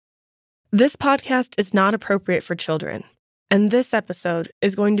This podcast is not appropriate for children, and this episode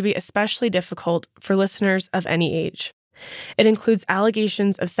is going to be especially difficult for listeners of any age. It includes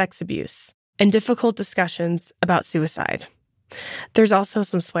allegations of sex abuse and difficult discussions about suicide. There's also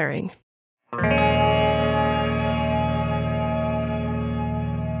some swearing.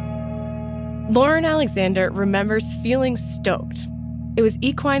 Lauren Alexander remembers feeling stoked. It was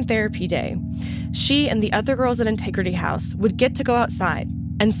equine therapy day. She and the other girls at Integrity House would get to go outside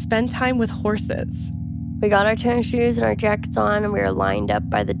and spend time with horses. We got our tennis shoes and our jackets on, and we were lined up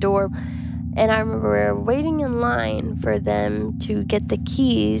by the door. And I remember we were waiting in line for them to get the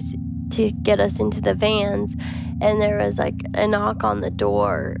keys to get us into the vans. And there was like a knock on the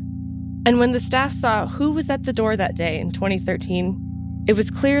door. And when the staff saw who was at the door that day in 2013, it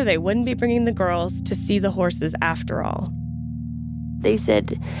was clear they wouldn't be bringing the girls to see the horses after all. They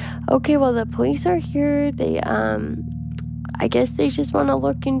said, okay, well, the police are here. I guess they just want to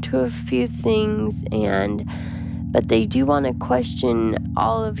look into a few things, but they do want to question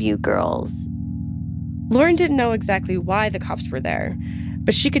all of you girls. Lauren didn't know exactly why the cops were there,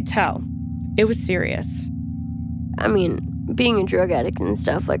 but she could tell it was serious. I mean, being a drug addict and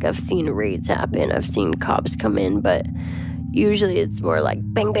stuff, like, I've seen raids happen. I've seen cops come in, but usually it's more like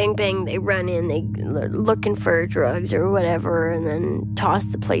bang, bang, bang. They run in, they're looking for drugs or whatever, and then toss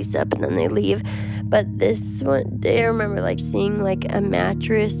the place up, and then they leave. But this one, I remember, like, seeing, like, a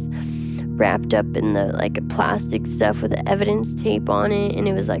mattress wrapped up in the, like, plastic stuff with the evidence tape on it, and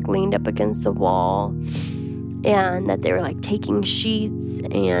it was, like, leaned up against the wall, and that they were, like, taking sheets,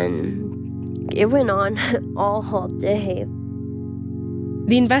 and it went on all day.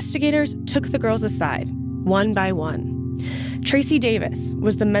 The investigators took the girls aside, one by one. Tracy Davis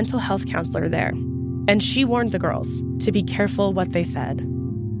was the mental health counselor there, and she warned the girls to be careful what they said.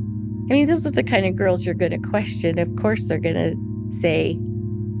 I mean, those are the kind of girls you're going to question. Of course they're going to say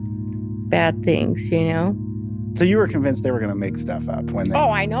bad things, you know? So you were convinced they were going to make stuff up when they... Oh,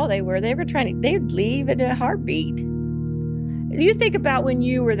 I know they were. They were they'd leave in a heartbeat. You think about when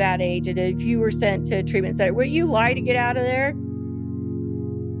you were that age, and if you were sent to a treatment center, would you lie to get out of there?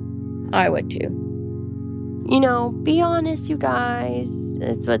 I would too. You know, be honest, you guys.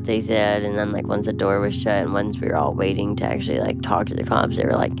 That's what they said. And then, like, once the door was shut and once we were all waiting to actually, like, talk to the cops, they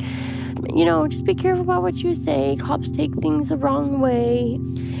were like, you know, just be careful about what you say. Cops take things the wrong way.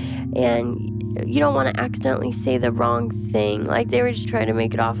 And you don't want to accidentally say the wrong thing. Like, they were just trying to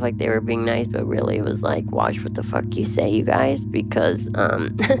make it off like they were being nice, but really it was like, watch what the fuck you say, you guys, because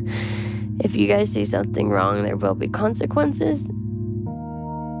if you guys say something wrong, there will be consequences.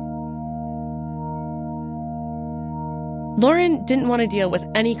 Lauren didn't want to deal with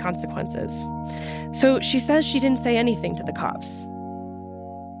any consequences, so she says she didn't say anything to the cops.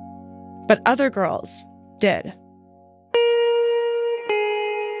 But other girls did.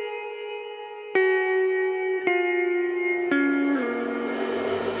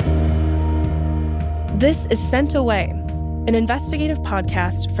 This is Sent Away, an investigative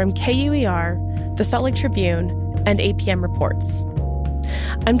podcast from KUER, the Salt Lake Tribune, and APM Reports.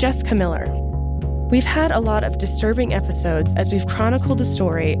 I'm Jessica Miller. We've had a lot of disturbing episodes as we've chronicled the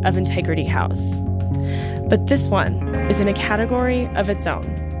story of Integrity House. But this one is in a category of its own.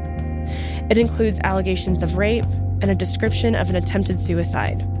 It includes allegations of rape and a description of an attempted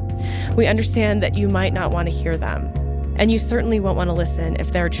suicide. We understand that you might not want to hear them, and you certainly won't want to listen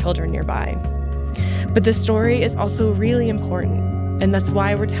if there are children nearby. But the story is also really important, and that's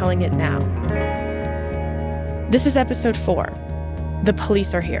why we're telling it now. This is episode 4. The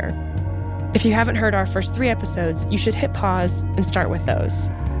Police Are Here. If you haven't heard our first 3 episodes, you should hit pause and start with those.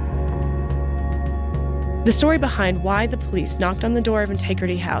 The story behind why the police knocked on the door of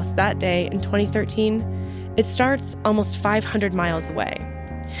Integrity House that day in 2013, it starts almost 500 miles away,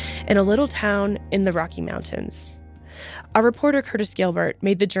 in a little town in the Rocky Mountains. Our reporter Curtis Gilbert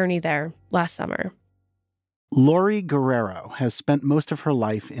made the journey there last summer. Lori Guerrero has spent most of her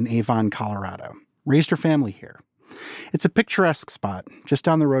life in Avon, Colorado, raised her family here. It's a picturesque spot just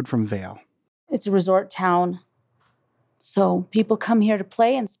down the road from Vail. It's a resort town, so people come here to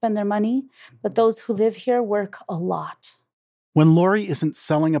play and spend their money, but those who live here work a lot. When Lori isn't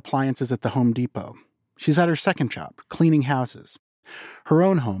selling appliances at the Home Depot, she's at her second job, cleaning houses. Her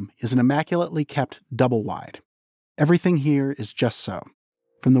own home is an immaculately kept double wide. Everything here is just so,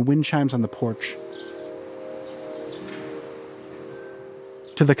 from the wind chimes on the porch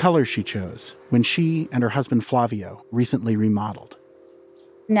to the colors she chose when she and her husband Flavio recently remodeled.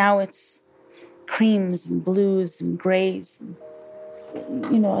 Now it's creams and blues and grays. And,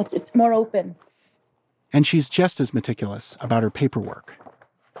 it's more open. And she's just as meticulous about her paperwork.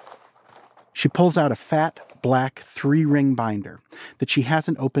 She pulls out a fat, black 3-ring binder that she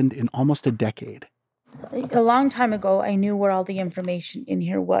hasn't opened in almost a decade. A long time ago, I knew where all the information in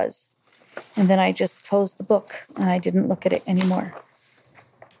here was. And then I just closed the book and I didn't look at it anymore.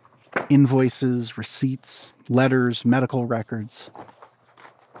 Invoices, receipts, letters, medical records.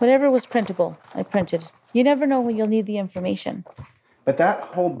 Whatever was printable, I printed. You never know when you'll need the information. But that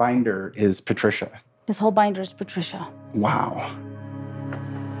whole binder is Patricia. This whole binder is Patricia. Wow.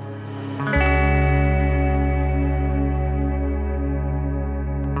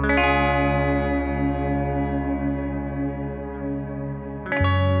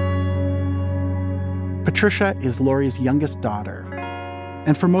 Patricia is Lori's youngest daughter.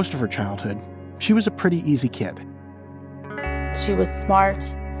 And for most of her childhood, she was a pretty easy kid. She was smart.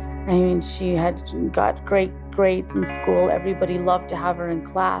 I mean, she had got great grades in school. Everybody loved to have her in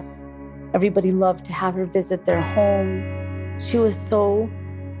class. Everybody loved to have her visit their home. She was so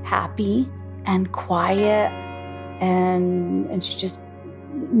happy and quiet, and she's just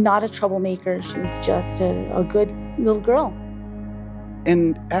not a troublemaker. She was just a good little girl.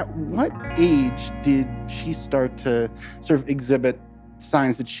 And at what age did she start to sort of exhibit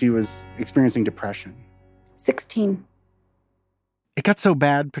signs that she was experiencing depression? 16. It got so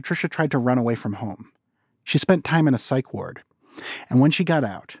bad, Patricia tried to run away from home. She spent time in a psych ward. And when she got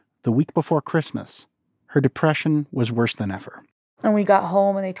out, the week before Christmas, her depression was worse than ever. And we got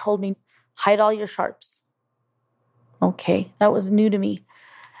home and they told me, hide all your sharps. Okay, that was new to me.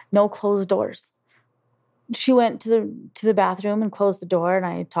 No closed doors. She went to the bathroom and closed the door, and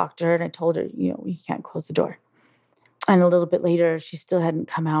I talked to her and I told her, you can't close the door. And a little bit later, she still hadn't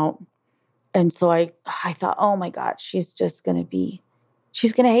come out. And so I thought, oh my God, she's going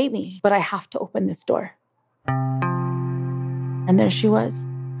to hate me, but I have to open this door. And there she was.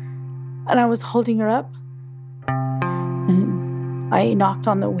 And I was holding her up. And I knocked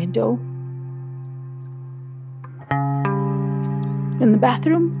on the window in the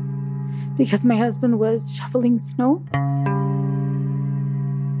bathroom because my husband was shoveling snow.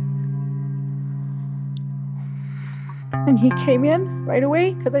 And he came in right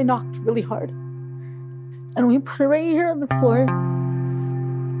away because I knocked really hard. And we put her right here on the floor.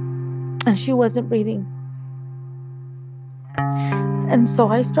 And she wasn't breathing. And so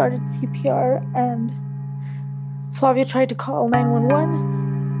I started CPR, and Flavia tried to call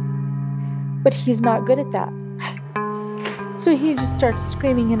 911. But he's not good at that. So he just started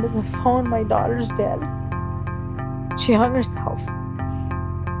screaming into the phone, my daughter's dead. She hung herself.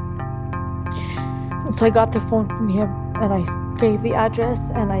 And so I got the phone from him, and I gave the address,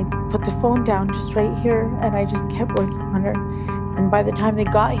 and I put the phone down just right here, and I just kept working on her. And by the time they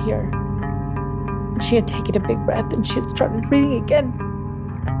got here, she had taken a big breath, and she had started breathing again.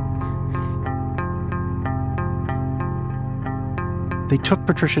 They took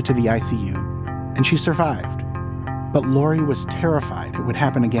Patricia to the ICU, and she survived. But Lori was terrified it would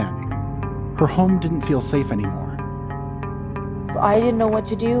happen again. Her home didn't feel safe anymore. So I didn't know what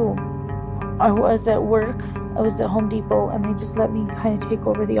to do. I was at work. I was at Home Depot, and they just let me kind of take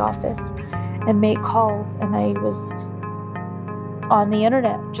over the office and make calls. And I was on the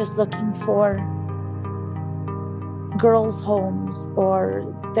internet just looking for girls' homes or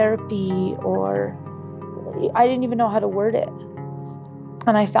therapy, or I didn't even know how to word it.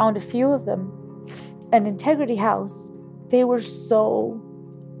 And I found a few of them. And Integrity House, they were so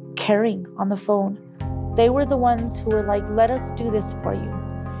caring on the phone. They were the ones who were like, let us do this for you.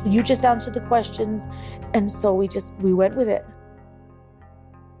 You just answer the questions. And so we went with it.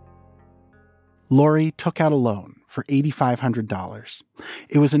 Lori took out a loan for $8,500.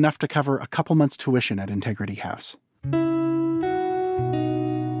 It was enough to cover a couple months' tuition at Integrity House.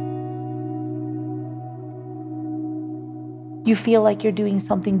 You feel like you're doing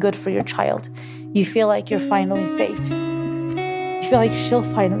something good for your child. You feel like you're finally safe. You feel like she'll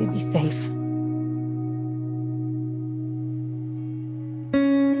finally be safe.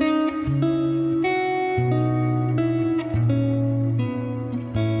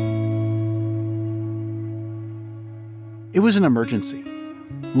 It was an emergency.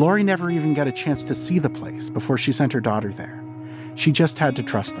 Lori never even got a chance to see the place before she sent her daughter there. She just had to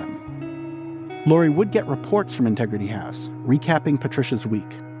trust them. Lori would get reports from Integrity House, recapping Patricia's week.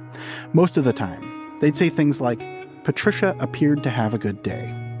 Most of the time, they'd say things like, Patricia appeared to have a good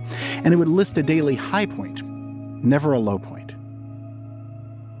day. And it would list a daily high point, never a low point.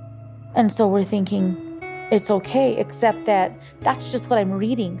 And so we're thinking, it's okay, except that that's just what I'm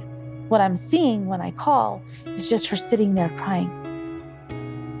reading. What I'm seeing when I call is just her sitting there crying.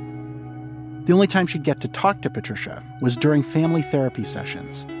 The only time she'd get to talk to Patricia was during family therapy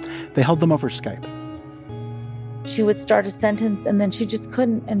sessions. They held them over Skype. She would start a sentence and then she just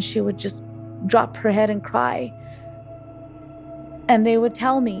couldn't, and she would just drop her head and cry. And they would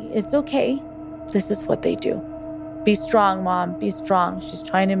tell me, it's okay. This is what they do. Be strong, Mom. Be strong. She's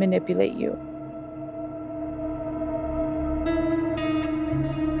trying to manipulate you.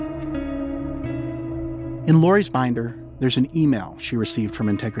 In Lori's binder, there's an email she received from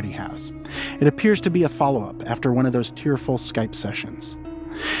Integrity House. It appears to be a follow-up after one of those tearful Skype sessions.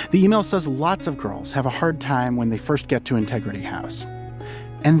 The email says lots of girls have a hard time when they first get to Integrity House.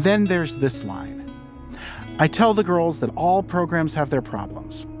 And then there's this line. I tell the girls that all programs have their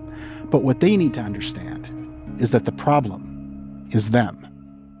problems, but what they need to understand is that the problem is them.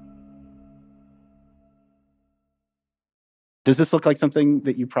 Does this look like something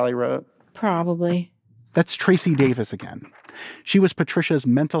that you probably wrote? Probably. That's Tracy Davis again. She was Patricia's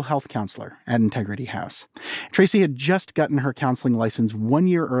mental health counselor at Integrity House. Tracy had just gotten her counseling license 1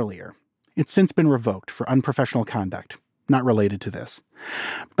 year earlier. It's since been revoked for unprofessional conduct, not related to this.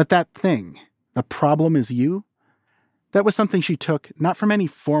 But that thing, the problem is you, that was something she took not from any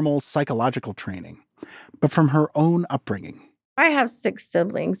formal psychological training, but from her own upbringing. I have 6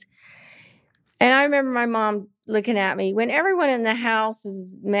 siblings. And I remember my mom looking at me. When everyone in the house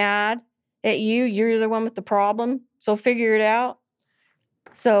is mad at you, you're the one with the problem. So figure it out.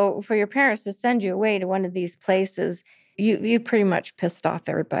 So for your parents to send you away to one of these places, you pretty much pissed off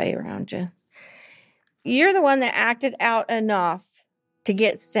everybody around you. You're the one that acted out enough to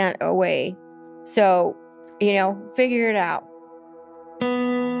get sent away. So, figure it out.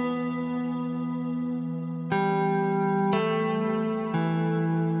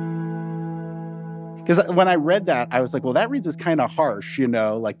 Because when I read that, I was like, well, that reads as kind of harsh,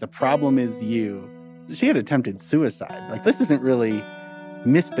 like the problem is you. She had attempted suicide. Like, this isn't really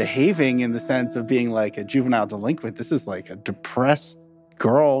misbehaving in the sense of being like a juvenile delinquent. This is like a depressed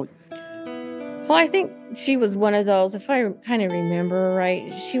girl. Well, I think she was one of those, if I kind of remember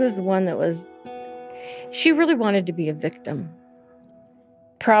right, she was the one that she really wanted to be a victim.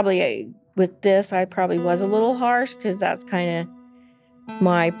 Probably with this, I probably was a little harsh because that's kind of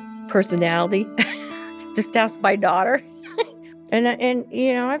my personality. Just ask my daughter. and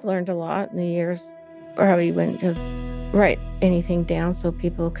I've learned a lot in the years. Probably wouldn't have write anything down so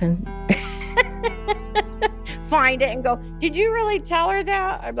people can find it and go, did you really tell her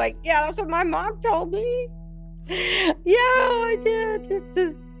that? I'm like, yeah, that's what my mom told me. Yeah, I did.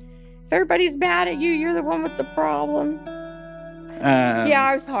 If everybody's mad at you, you're the one with the problem. Yeah,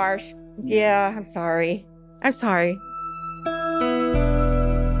 I was harsh. Yeah, I'm sorry.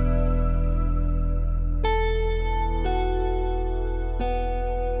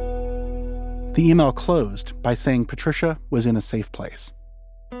 The email closed by saying Patricia was in a safe place.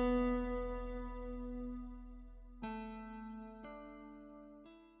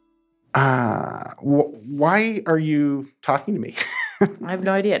 Why are you talking to me? I have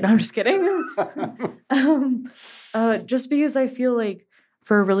no idea. No, I'm just kidding. Just because I feel like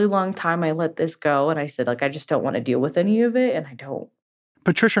for a really long time I let this go and I said, I just don't want to deal with any of it, and I don't.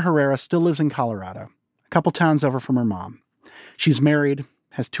 Patricia Herrera still lives in Colorado, a couple towns over from her mom. She's married,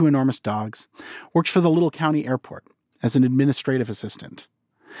 has 2 enormous dogs, works for the little county airport as an administrative assistant.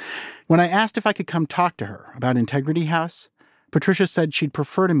 When I asked if I could come talk to her about Integrity House, Patricia said she'd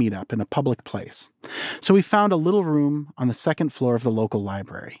prefer to meet up in a public place. So we found a little room on the 2nd floor of the local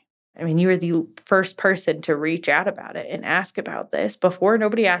library. I mean, you were the first person to reach out about it and ask about this. Before,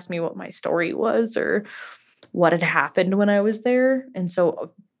 nobody asked me what my story was or what had happened when I was there. And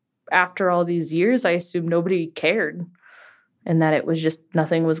so after all these years, I assumed nobody cared and that it was just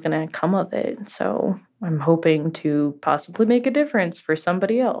nothing was going to come of it. So I'm hoping to possibly make a difference for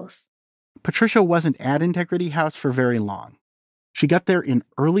somebody else. Patricia wasn't at Integrity House for very long. She got there in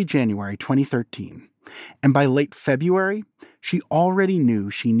early January 2013, and by late February, she already knew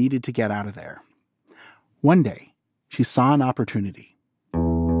she needed to get out of there. One day, she saw an opportunity.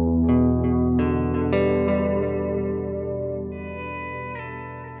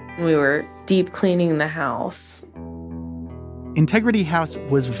 We were deep cleaning the house. Integrity House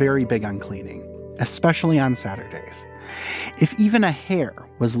was very big on cleaning, especially on Saturdays. If even a hair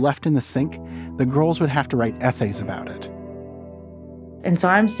was left in the sink, the girls would have to write essays about it. And so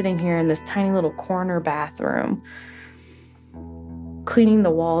I'm sitting here in this tiny little corner bathroom, cleaning the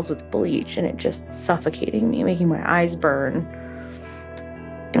walls with bleach, and it just suffocating me, making my eyes burn.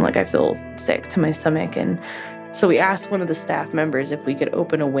 And I feel sick to my stomach. And so we asked one of the staff members if we could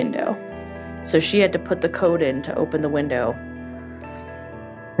open a window. So she had to put the code in to open the window.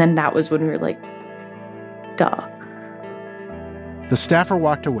 Then that was when we were like, duh. The staffer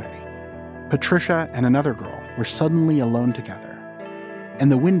walked away. Patricia and another girl were suddenly alone together.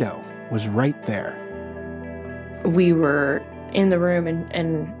 And the window was right there. We were in the room,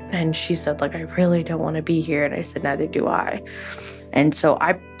 and she said, like, I really don't want to be here. And I said, neither do I. And so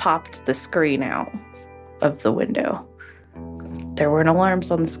I popped the screen out of the window. There weren't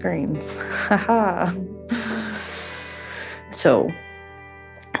alarms on the screens. Haha. So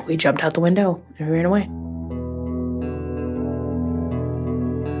we jumped out the window and ran away.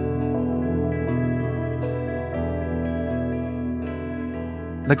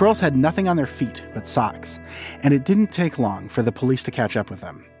 The girls had nothing on their feet but socks, and it didn't take long for the police to catch up with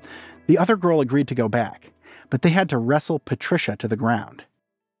them. The other girl agreed to go back, but they had to wrestle Patricia to the ground.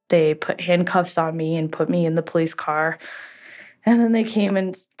 They put handcuffs on me and put me in the police car. And then they came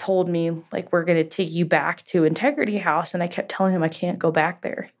and told me, like, we're going to take you back to Integrity House. And I kept telling them I can't go back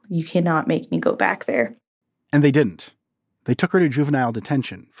there. You cannot make me go back there. And they didn't. They took her to juvenile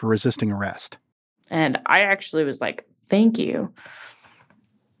detention for resisting arrest. And I actually was like, thank you.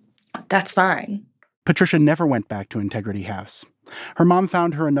 That's fine. Patricia never went back to Integrity House. Her mom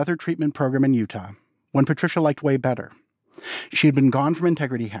found her another treatment program in Utah, one Patricia liked way better. She had been gone from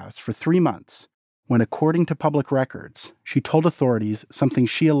Integrity House for 3 months when, according to public records, she told authorities something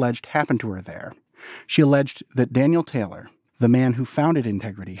she alleged happened to her there. She alleged that Daniel Taylor, the man who founded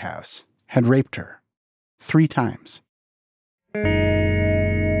Integrity House, had raped her 3 times.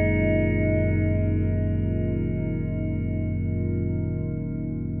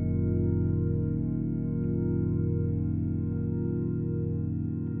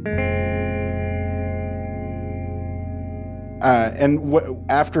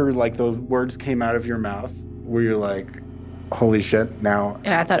 After, like, those words came out of your mouth, were you like, holy shit, now?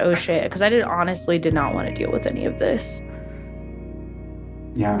 Yeah, I thought, oh shit, because I honestly did not want to deal with any of this.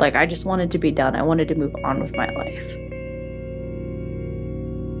 Yeah. Like, I just wanted to be done. I wanted to move on with my life.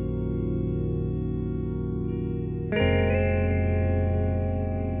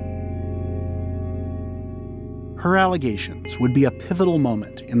 Her allegations would be a pivotal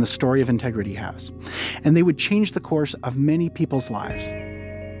moment in the story of Integrity House, and they would change the course of many people's lives.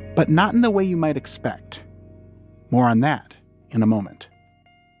 But not in the way you might expect. More on that in a moment.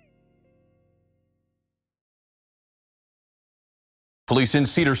 Police in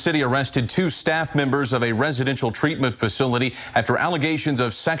Cedar City arrested 2 staff members of a residential treatment facility after allegations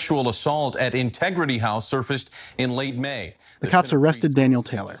of sexual assault at Integrity House surfaced in late May. The cops arrested Daniel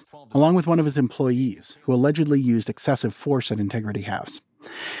Taylor, along with one of his employees, who allegedly used excessive force at Integrity House.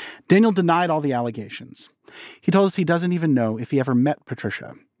 Daniel denied all the allegations. He told us he doesn't even know if he ever met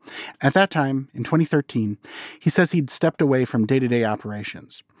Patricia. At that time, in 2013, he says he'd stepped away from day-to-day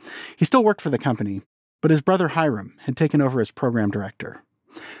operations. He still worked for the company, but his brother Hiram had taken over as program director.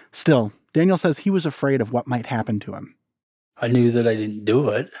 Still, Daniel says he was afraid of what might happen to him. I knew that I didn't do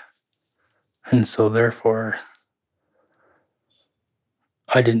it, and so therefore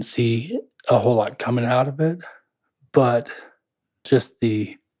I didn't see a whole lot coming out of it, but just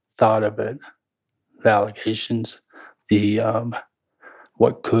the thought of it, the allegations, the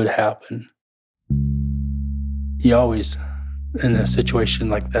what could happen. You always, in a situation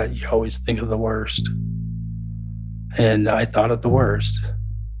like that, you always think of the worst. And I thought of the worst.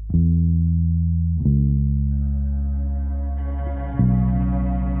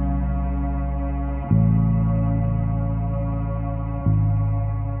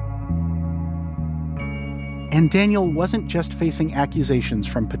 And Daniel wasn't just facing accusations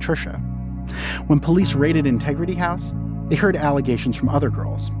from Patricia. When police raided Integrity House, they heard allegations from other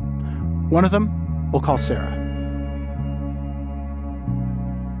girls. One of them we'll call Sarah.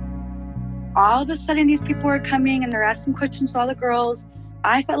 All of a sudden, these people were coming and they're asking questions to all the girls.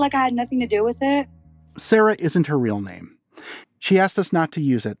 I felt like I had nothing to do with it. Sarah isn't her real name. She asked us not to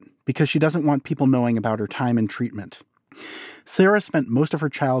use it because she doesn't want people knowing about her time in treatment. Sarah spent most of her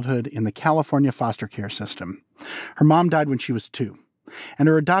childhood in the California foster care system. Her mom died when she was 2, and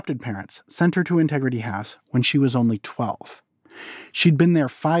her adopted parents sent her to Integrity House when she was only 12. She'd been there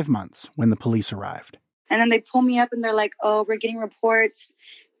 5 months when the police arrived. And then they pull me up and they're like, oh, we're getting reports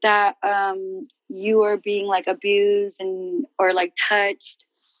that you are being, like, abused or, like, touched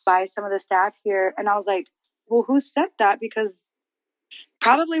by some of the staff here. And I was like, well, who said that? Because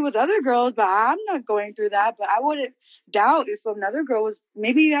probably with other girls, but I'm not going through that. But I wouldn't doubt if another girl was,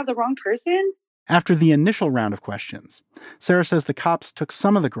 maybe you have the wrong person. After the initial round of questions, Sarah says the cops took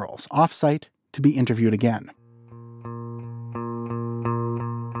some of the girls off-site to be interviewed again.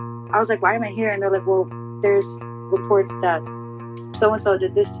 I was like, why am I here? And they're like, well, there's reports that so-and-so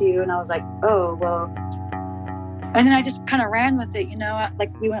did this to you. And I was like, oh, well. And then I just kind of ran with it, you know,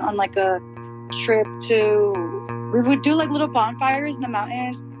 like we went on like a trip we would do like little bonfires in the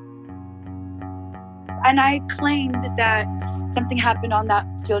mountains. And I claimed that something happened on that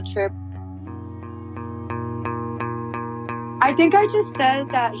field trip. I think I just said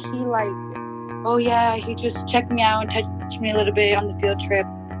that he like, oh yeah, he just checked me out and touched me a little bit on the field trip.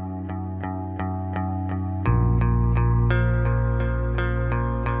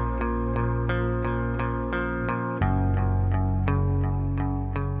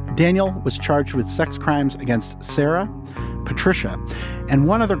 Daniel was charged with sex crimes against Sarah, Patricia, and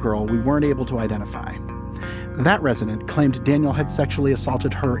one other girl we weren't able to identify. That resident claimed Daniel had sexually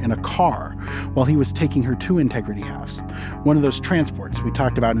assaulted her in a car while he was taking her to Integrity House, one of those transports we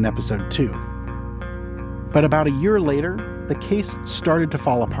talked about in episode 2. But about a year later, the case started to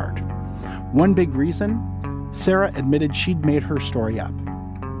fall apart. One big reason, Sarah admitted she'd made her story up.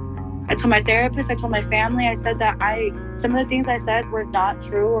 I told my therapist, I told my family, I said that some of the things I said were not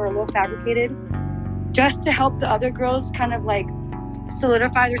true or a little fabricated, just to help the other girls kind of like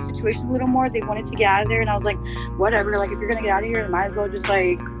solidify their situation a little more. They wanted to get out of there, and I was like, whatever, like if you're gonna get out of here, I might as well just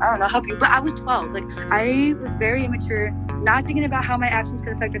like, I don't know, help you. But I was 12, like I was very immature, not thinking about how my actions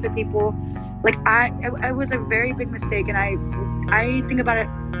could affect other people. Like I was a very big mistake, and I think about it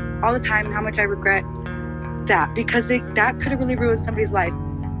all the time and how much I regret that, because that could have really ruined somebody's life.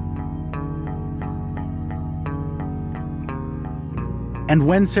 And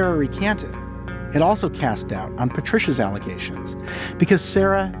when Sarah recanted, it also cast doubt on Patricia's allegations, because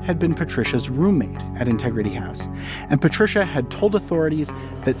Sarah had been Patricia's roommate at Integrity House, and Patricia had told authorities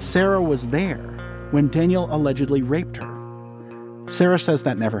that Sarah was there when Daniel allegedly raped her. Sarah says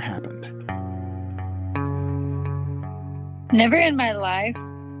that never happened. Never in my life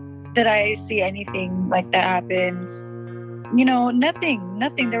did I see anything like that happen. You know, nothing.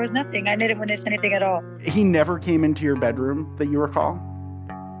 There was nothing. I didn't witness anything at all. He never came into your bedroom that you recall?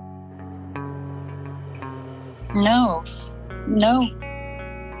 No.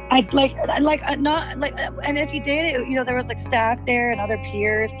 And if he did, you know, there was like staff there and other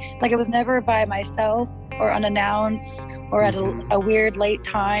peers. Like it was never by myself or unannounced or at a weird late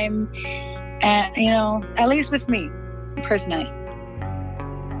time. And, you know, at least with me, personally.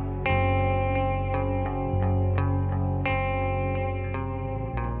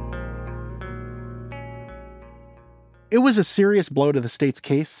 It was a serious blow to the state's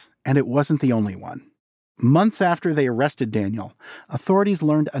case, and it wasn't the only one. Months after they arrested Daniel, authorities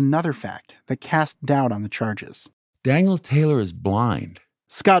learned another fact that cast doubt on the charges. Daniel Taylor is blind.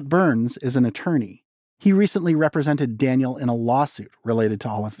 Scott Burns is an attorney. He recently represented Daniel in a lawsuit related to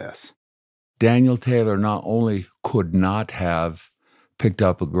all of this. Daniel Taylor not only could not have picked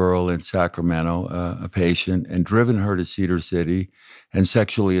up a girl in Sacramento, a patient, and driven her to Cedar City and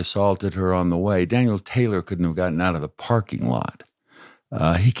sexually assaulted her on the way, Daniel Taylor couldn't have gotten out of the parking lot.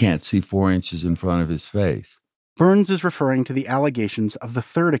 He can't see 4 inches in front of his face. Burns is referring to the allegations of the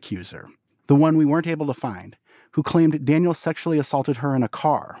third accuser, the one we weren't able to find, who claimed Daniel sexually assaulted her in a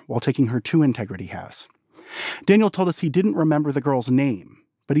car while taking her to Integrity House. Daniel told us he didn't remember the girl's name,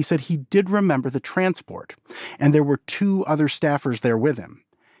 but he said he did remember the transport, and there were 2 other staffers there with him.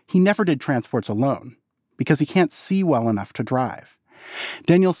 He never did transports alone, because he can't see well enough to drive.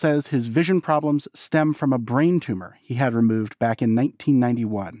 Daniel says his vision problems stem from a brain tumor he had removed back in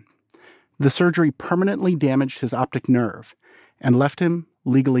 1991. The surgery permanently damaged his optic nerve and left him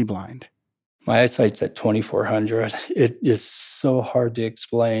legally blind. My eyesight's at 2400. It is so hard to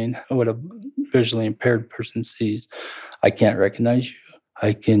explain what a visually impaired person sees. I can't recognize you.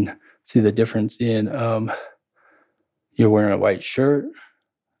 I can see the difference in you're wearing a white shirt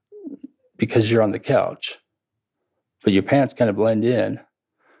because you're on the couch, but your pants kind of blend in,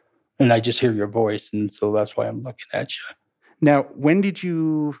 and I just hear your voice, and so that's why I'm looking at you. Now, when did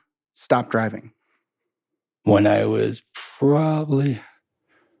you stop driving? When I was probably...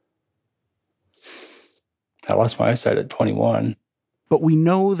 I lost my eyesight at 21. But we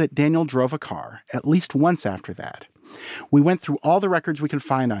know that Daniel drove a car at least once after that. We went through all the records we could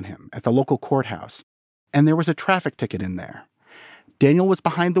find on him at the local courthouse, and there was a traffic ticket in there. Daniel was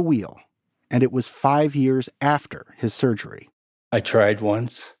behind the wheel, and it was 5 years after his surgery. I tried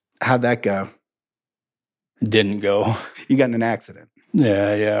once. How'd that go? Didn't go. You got in an accident.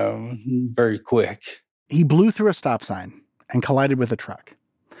 Yeah, very quick. He blew through a stop sign and collided with a truck.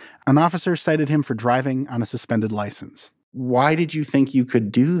 An officer cited him for driving on a suspended license. Why did you think you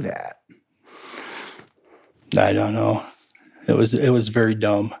could do that? I don't know. It was very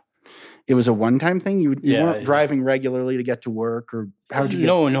dumb. It was a one-time thing? You weren't driving regularly to get to work? Or how would you get...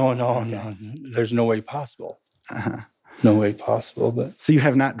 No. There's no way possible. No way possible. But so you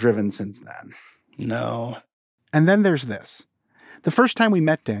have not driven since then? No. And then there's this. The first time we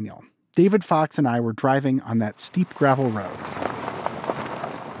met Daniel, David Fox and I were driving on that steep gravel road,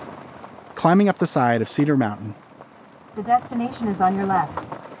 climbing up the side of Cedar Mountain. The destination is on your left.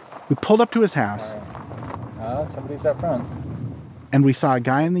 We pulled up to his house. Somebody's up front. And we saw a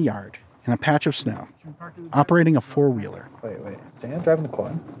guy in the yard in a patch of snow, operating a four-wheeler. Wait. Stand driving the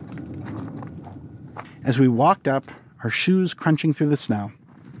quad. As we walked up, our shoes crunching through the snow.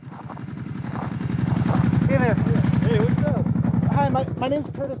 Hey there. Hey, what's up? Hi, my name's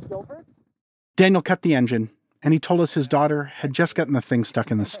Curtis Gilbert. Daniel cut the engine, and he told us his daughter had just gotten the thing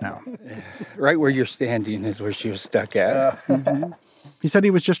stuck in the snow. Right where you're standing is where she was stuck at. He said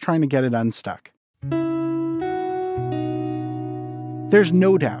he was just trying to get it unstuck. There's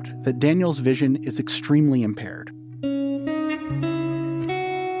no doubt that Daniel's vision is extremely impaired.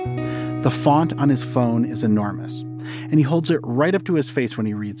 The font on his phone is enormous, and he holds it right up to his face when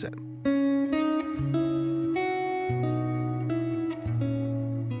he reads it.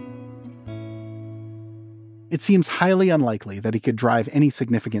 It seems highly unlikely that he could drive any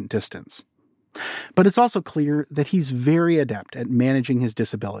significant distance. But it's also clear that he's very adept at managing his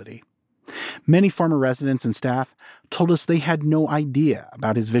disability. Many former residents and staff told us they had no idea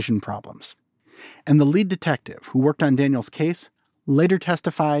about his vision problems. And the lead detective who worked on Daniel's case later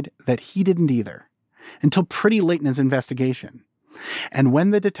testified that he didn't either, until pretty late in his investigation. And when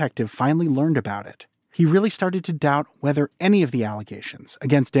the detective finally learned about it, he really started to doubt whether any of the allegations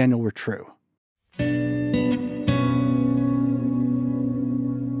against Daniel were true.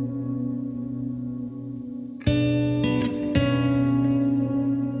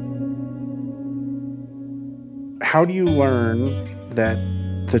 How do you learn that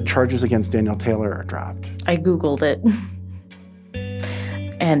the charges against Daniel Taylor are dropped? I Googled it.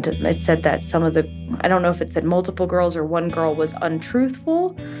 And it said that some of the, I don't know if it said multiple girls or one girl was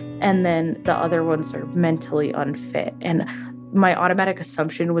untruthful, and then the other ones are mentally unfit. And my automatic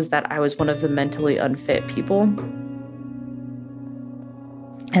assumption was that I was one of the mentally unfit people.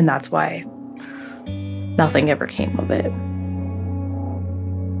 And that's why nothing ever came of it.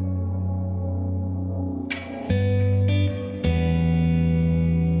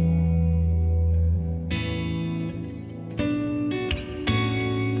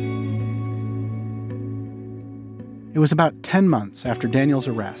 It was about 10 months after Daniel's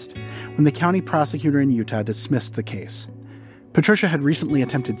arrest when the county prosecutor in Utah dismissed the case. Patricia had recently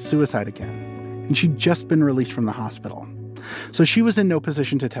attempted suicide again, and she'd just been released from the hospital. So she was in no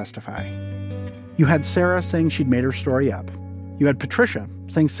position to testify. You had Sarah saying she'd made her story up. You had Patricia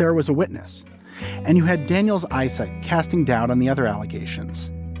saying Sarah was a witness. And you had Daniel's eyesight casting doubt on the other allegations.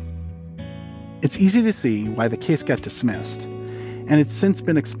 It's easy to see why the case got dismissed, and it's since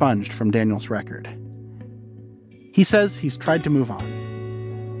been expunged from Daniel's record. He says he's tried to move on.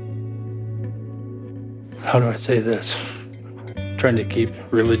 How do I say this? Trying to keep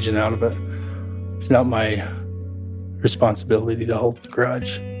religion out of it. It's not my responsibility to hold the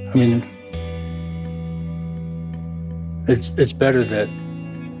grudge. I mean, it's better that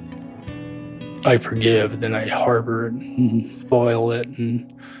I forgive than I harbor it and boil it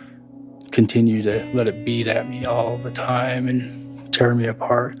and continue to let it beat at me all the time and tear me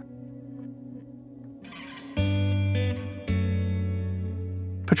apart.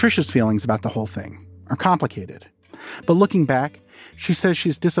 Patricia's feelings about the whole thing are complicated. But looking back, she says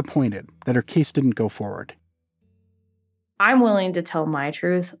she's disappointed that her case didn't go forward. I'm willing to tell my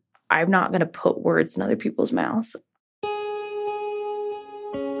truth. I'm not going to put words in other people's mouths. I'm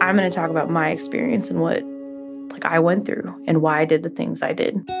going to talk about my experience and what I went through and why I did the things I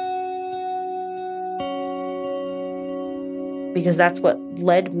did. Because that's what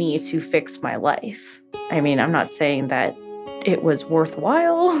led me to fix my life. I mean, I'm not saying that it was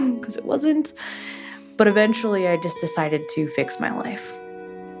worthwhile, because it wasn't. But eventually I just decided to fix my life.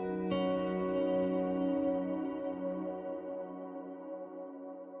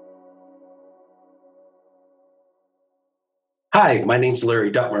 Hi, my name's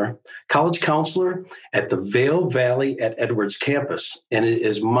Larry Duttmer, college counselor at the Vail Valley at Edwards campus, and it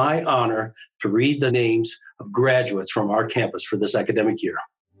is my honor to read the names of graduates from our campus for this academic year.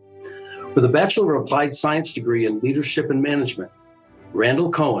 For the Bachelor of Applied Science degree in Leadership and Management,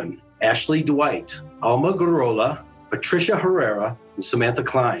 Randall Cohen, Ashley Dwight, Alma Garola, Patricia Herrera, and Samantha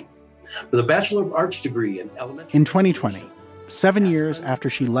Klein. For the Bachelor of Arts degree in Elementary... In 2020, 7 years after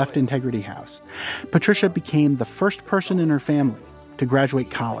she left Integrity House, Patricia became the first person in her family to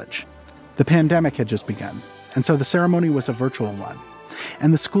graduate college. The pandemic had just begun, and so the ceremony was a virtual one.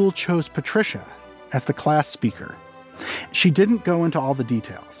 And the school chose Patricia as the class speaker. She didn't go into all the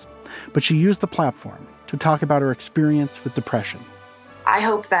details, but she used the platform to talk about her experience with depression. I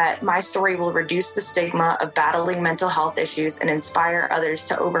hope that my story will reduce the stigma of battling mental health issues and inspire others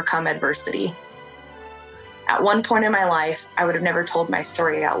to overcome adversity. At one point in my life, I would have never told my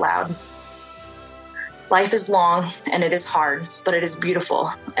story out loud. Life is long and it is hard, but it is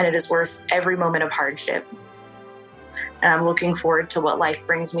beautiful and it is worth every moment of hardship. and I'm looking forward to what life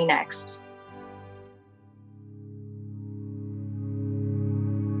brings me next.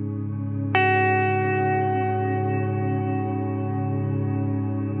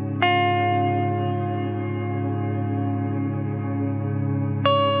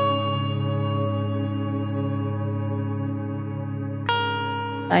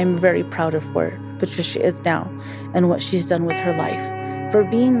 I'm very proud of where Patricia is now and what she's done with her life. For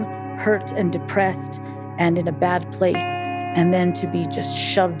being hurt and depressed and in a bad place, and then to be just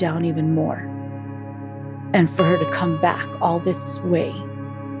shoved down even more. And for her to come back all this way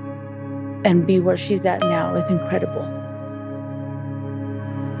and be where she's at now is incredible.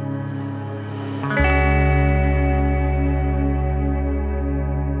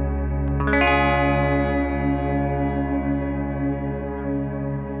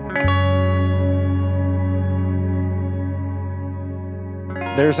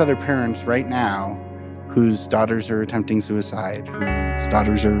 There's other parents right now whose daughters are attempting suicide, whose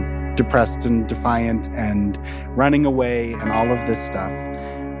daughters are depressed and defiant and running away and all of this stuff.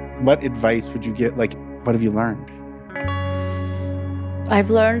 What advice would you give? Like, what have you learned? I've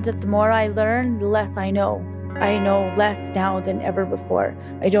learned that the more I learn, the less I know. I know less now than ever before.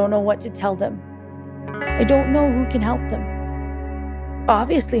 I don't know what to tell them. I don't know who can help them.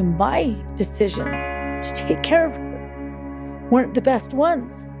 Obviously, my decisions to take care of her weren't the best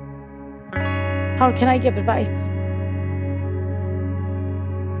ones. How can I give advice?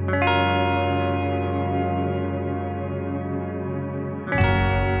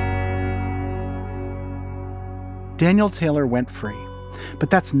 Daniel Taylor went free, but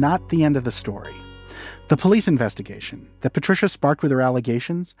that's not the end of the story. The police investigation that Patricia sparked with her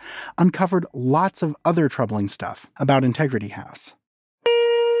allegations uncovered lots of other troubling stuff about Integrity House.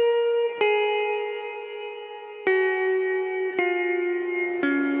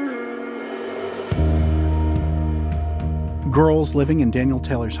 Girls living in Daniel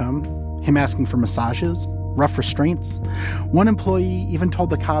Taylor's home, him asking for massages, rough restraints. One employee even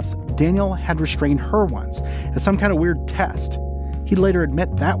told the cops Daniel had restrained her once as some kind of weird test. He'd later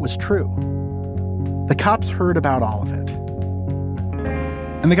admit that was true. The cops heard about all of it.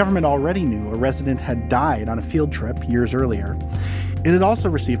 And the government already knew a resident had died on a field trip years earlier. It had also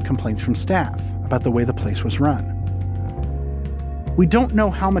received complaints from staff about the way the place was run. We don't know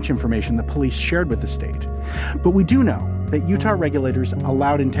how much information the police shared with the state, but we do know that Utah regulators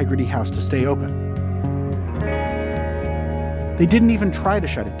allowed Integrity House to stay open. They didn't even try to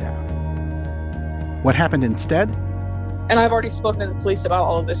shut it down. What happened instead? And I've already spoken to the police about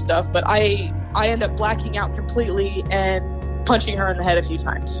all of this stuff, but I end up blacking out completely and punching her in the head a few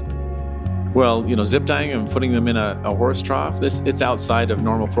times. Well, zip tying and putting them in a horse trough, it's outside of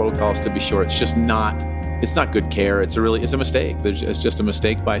normal protocols, to be sure. It's just not good care. It's a mistake. It's just a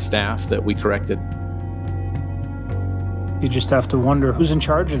mistake by staff that we corrected. You just have to wonder who's in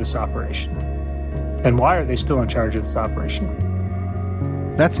charge of this operation. And why are they still in charge of this operation?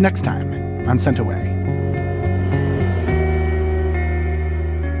 That's next time on Sent Away.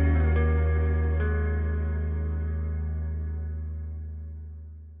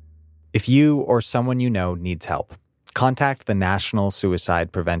 If you or someone you know needs help, contact the National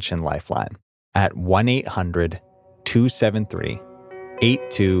Suicide Prevention Lifeline at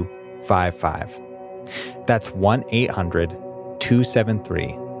 1-800-273-8255. That's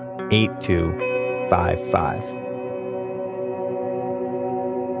 1-800-273-8255.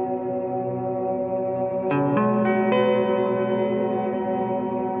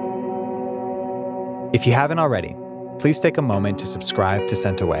 If you haven't already, please take a moment to subscribe to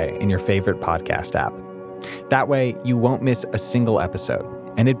Sent Away in your favorite podcast app. That way, you won't miss a single episode,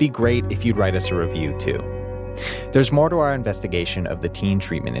 and it'd be great if you'd write us a review, too. There's more to our investigation of the teen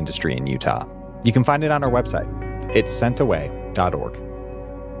treatment industry in Utah. You can find it on our website. It's sentaway.org.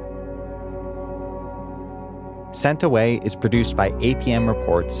 Sent Away is produced by APM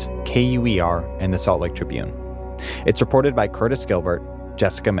Reports, KUER, and the Salt Lake Tribune. It's reported by Curtis Gilbert,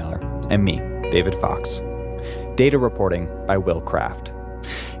 Jessica Miller, and me, David Fox. Data reporting by Will Kraft.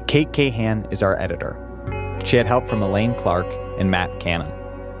 Kate Cahan is our editor. She had help from Elaine Clark and Matt Cannon.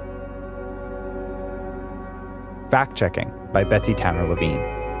 Fact-checking by Betsy Towner-Levine.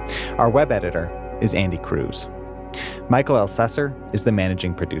 Our web editor is Andy Cruz. Michael Elsesser is the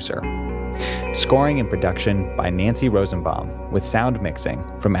managing producer. Scoring and production by Nancy Rosenbaum, with sound mixing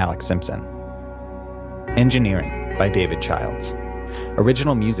from Alex Simpson. Engineering by David Childs.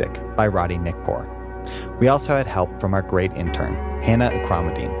 Original music by Roddy Nickpour. We also had help from our great intern, Hannah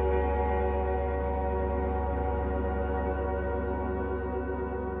Akramadine.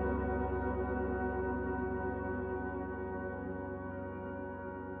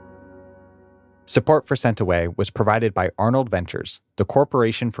 Support for Sent Away was provided by Arnold Ventures, the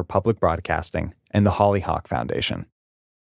Corporation for Public Broadcasting, and the Holly Hawk Foundation.